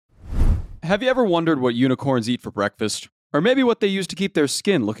Have you ever wondered what unicorns eat for breakfast? Or maybe what they use to keep their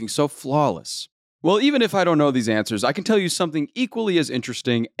skin looking so flawless? Well, even if I don't know these answers, I can tell you something equally as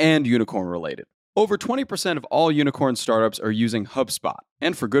interesting and unicorn related. Over 20% of all unicorn startups are using HubSpot,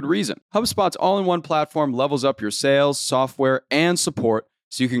 and for good reason. HubSpot's all-in-one platform levels up your sales, software, and support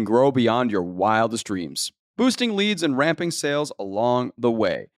so you can grow beyond your wildest dreams, boosting leads and ramping sales along the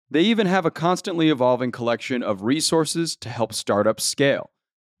way. They even have a constantly evolving collection of resources to help startups scale.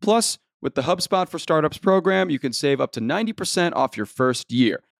 Plus, with the HubSpot for Startups program, you can save up to 90% off your first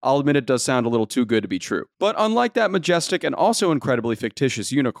year. I'll admit it does sound a little too good to be true. But unlike that majestic and also incredibly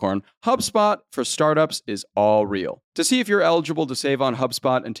fictitious unicorn, HubSpot for Startups is all real. To see if you're eligible to save on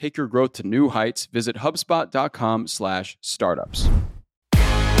HubSpot and take your growth to new heights, visit HubSpot.com/startups.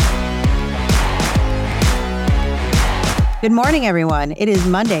 Good morning, everyone. It is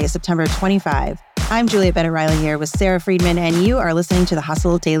Monday, September 25. I'm Juliet Bennett-Riley here with Sarah Friedman, and you are listening to the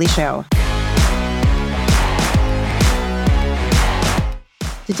Hustle Daily Show.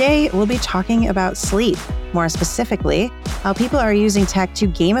 Today, we'll be talking about sleep. More specifically, how people are using tech to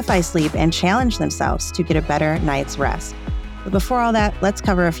gamify sleep and challenge themselves to get a better night's rest. But before all that, let's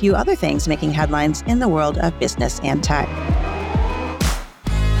cover a few other things making headlines in the world of business and tech.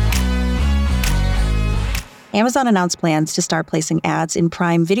 Amazon announced plans to start placing ads in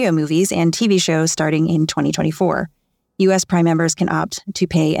Prime Video movies and TV shows starting in 2024. U.S. Prime members can opt to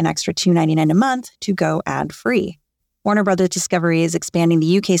pay an extra $2.99 a month to go ad-free. Warner Bros. Discovery is expanding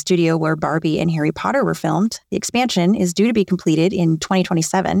the UK studio where Barbie and Harry Potter were filmed. The expansion is due to be completed in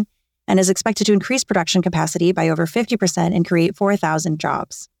 2027 and is expected to increase production capacity by over 50% and create 4,000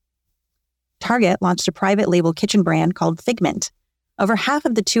 jobs. Target launched a private label kitchen brand called Figment. Over half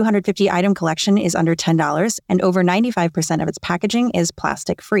of the 250-item collection is under $10, and over 95% of its packaging is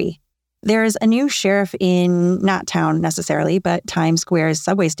plastic-free. There's a new sheriff in, not town necessarily, but Times Square's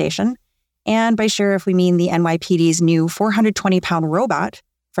subway station. And by sheriff, we mean the NYPD's new 420-pound robot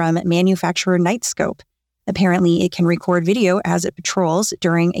from manufacturer Nightscope. Apparently, it can record video as it patrols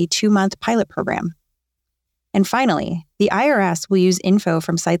during a 2-month pilot program. And finally, the IRS will use info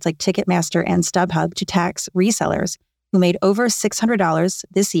from sites like Ticketmaster and StubHub to tax resellers who made over $600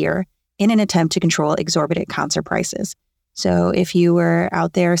 this year in an attempt to control exorbitant concert prices. So if you were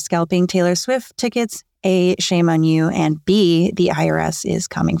out there scalping Taylor Swift tickets, A, shame on you, and B, the IRS is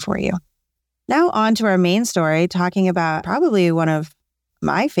coming for you. Now on to our main story, talking about probably one of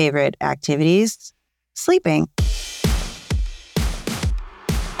my favorite activities, sleeping.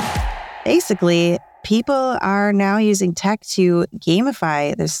 Basically, people are now using tech to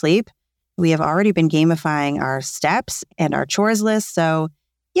gamify their sleep. We have already been gamifying our steps and our chores list. So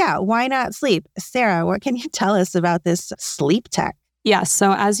yeah, why not sleep? Sarah, what can you tell us about this sleep tech? Yes.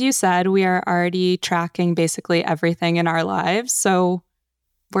 So as you said, we are already tracking basically everything in our lives. So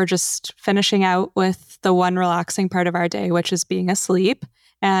we're just finishing out with the one relaxing part of our day, which is being asleep.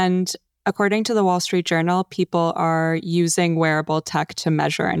 And according to the Wall Street Journal, people are using wearable tech to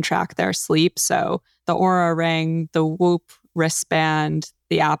measure and track their sleep. So the Oura Ring, the Whoop wristband,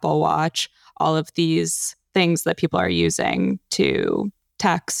 the Apple Watch, all of these things that people are using to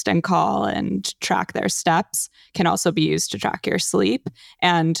text and call and track their steps can also be used to track your sleep.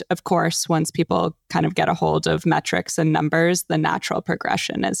 And of course, once people kind of get a hold of metrics and numbers, the natural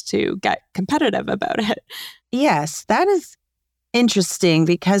progression is to get competitive about it. Yes, that is interesting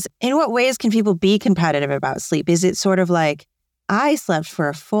because in what ways can people be competitive about sleep? Is it sort of like, I slept for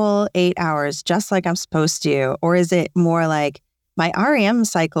a full 8 hours just like I'm supposed to? Or is it more like, my REM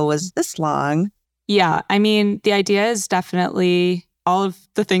cycle was this long? Yeah, I mean, the idea is definitely all of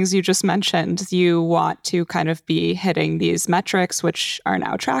the things you just mentioned. You want to kind of be hitting these metrics, which are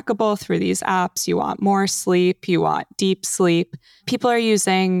now trackable through these apps. You want more sleep. You want deep sleep. People are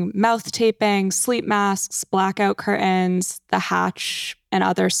using mouth taping, sleep masks, blackout curtains, the Hatch, and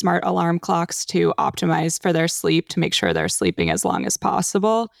other smart alarm clocks to optimize for their sleep, to make sure they're sleeping as long as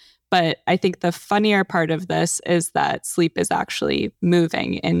possible. But I think the funnier part of this is that sleep is actually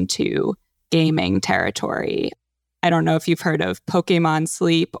moving into gaming territory. I don't know if you've heard of Pokemon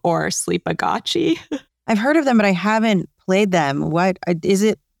Sleep or Sleepagotchi. I've heard of them, but I haven't played them. What is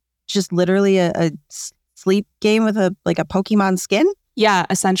it? Just literally a sleep game with a Pokemon skin? Yeah,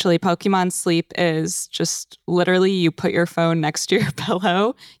 essentially Pokemon Sleep is just literally you put your phone next to your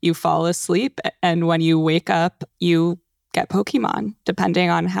pillow, you fall asleep, and when you wake up, you get Pokemon, depending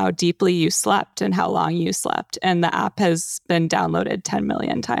on how deeply you slept and how long you slept. And the app has been downloaded 10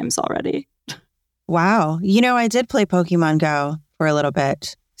 million times already. Wow. You know, I did play Pokemon Go for a little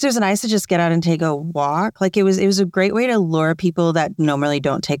bit. So it was nice to just get out and take a walk. Like it was a great way to lure people that normally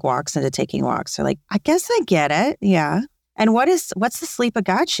don't take walks into taking walks. So like, I guess I get it. Yeah. And what's the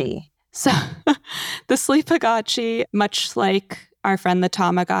Sleepagotchi? So the Sleepagachi, much like our friend the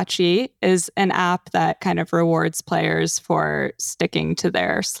Tamagotchi, is an app that kind of rewards players for sticking to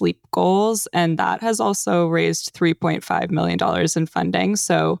their sleep goals. And that has also raised $3.5 million in funding.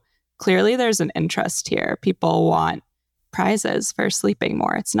 So clearly there's an interest here. People want prizes for sleeping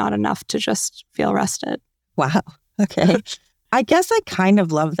more. It's not enough to just feel rested. Wow. Okay. I guess I kind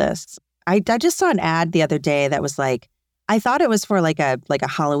of love this. I just saw an ad the other day that was like, I thought it was for like a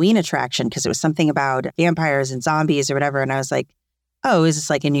Halloween attraction because it was something about vampires and zombies or whatever. And I was like, oh, is this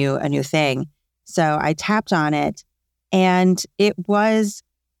like a new thing? So I tapped on it and it was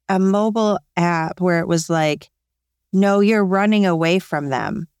a mobile app where it was like, no, you're running away from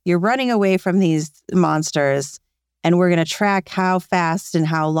them. You're running away from these monsters. And we're going to track how fast and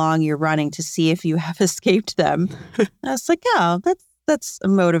how long you're running to see if you have escaped them. I was like, oh, that's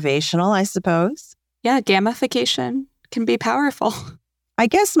motivational, I suppose. Yeah, gamification can be powerful. I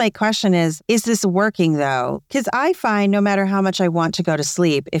guess my question is this working though? Because I find no matter how much I want to go to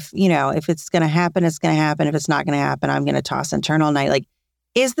sleep, if it's going to happen, it's going to happen. If it's not going to happen, I'm going to toss and turn all night. Like,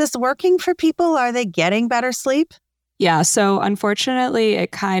 is this working for people? Are they getting better sleep? Yeah, so unfortunately,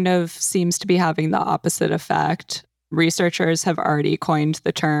 it kind of seems to be having the opposite effect. Researchers have already coined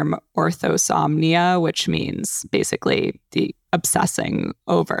the term orthosomnia, which means basically the obsessing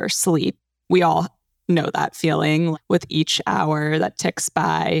over sleep. We all know that feeling. With each hour that ticks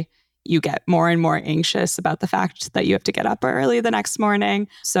by, you get more and more anxious about the fact that you have to get up early the next morning.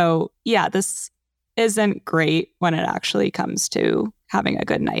 So yeah, this isn't great when it actually comes to having a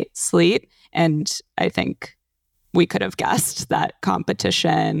good night's sleep. And I think we could have guessed that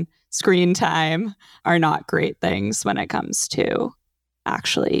competition, screen time are not great things when it comes to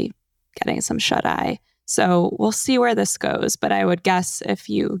actually getting some shut-eye. So we'll see where this goes. But I would guess if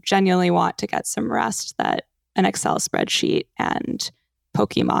you genuinely want to get some rest, that an Excel spreadsheet and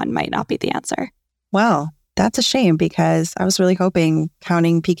Pokemon might not be the answer. Well, that's a shame because I was really hoping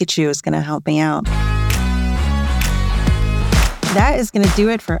counting Pikachu is going to help me out. That is going to do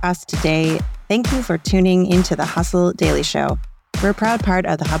it for us today. Thank you for tuning into the Hustle Daily Show. We're a proud part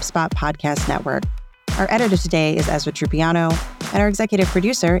of the HubSpot Podcast Network. Our editor today is Ezra Trupiano, and our executive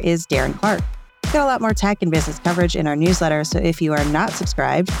producer is Darren Clark. We've got a lot more tech and business coverage in our newsletter, so if you are not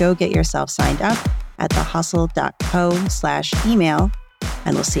subscribed, go get yourself signed up at thehustle.co/email,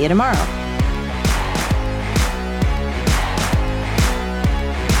 and we'll see you tomorrow.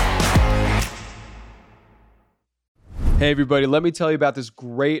 Hey, everybody, let me tell you about this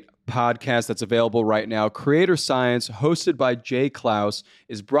great podcast that's available right now. Creator Science, hosted by Jay Klaus,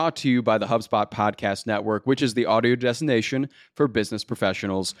 is brought to you by the HubSpot Podcast Network, which is the audio destination for business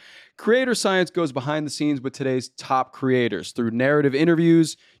professionals. Creator Science goes behind the scenes with today's top creators. Through narrative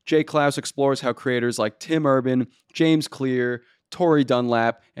interviews, Jay Klaus explores how creators like Tim Urban, James Clear, Tori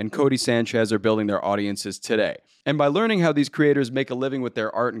Dunlap, and Cody Sanchez are building their audiences today. And by learning how these creators make a living with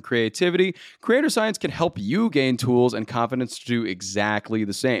their art and creativity, Creator Science can help you gain tools and confidence to do exactly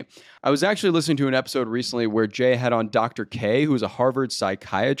the same. I was actually listening to an episode recently where Jay had on Dr. K, who's a Harvard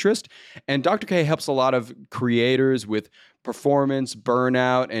psychiatrist, and Dr. K helps a lot of creators with performance,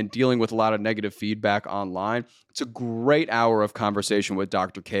 burnout, and dealing with a lot of negative feedback online. It's a great hour of conversation with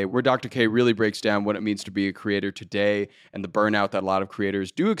Dr. K, where Dr. K really breaks down what it means to be a creator today and the burnout that a lot of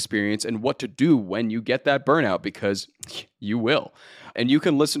creators do experience and what to do when you get that burnout, because you will. And you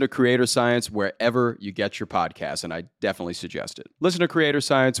can listen to Creator Science wherever you get your podcasts, and I definitely suggest it. Listen to Creator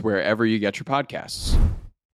Science wherever you get your podcasts.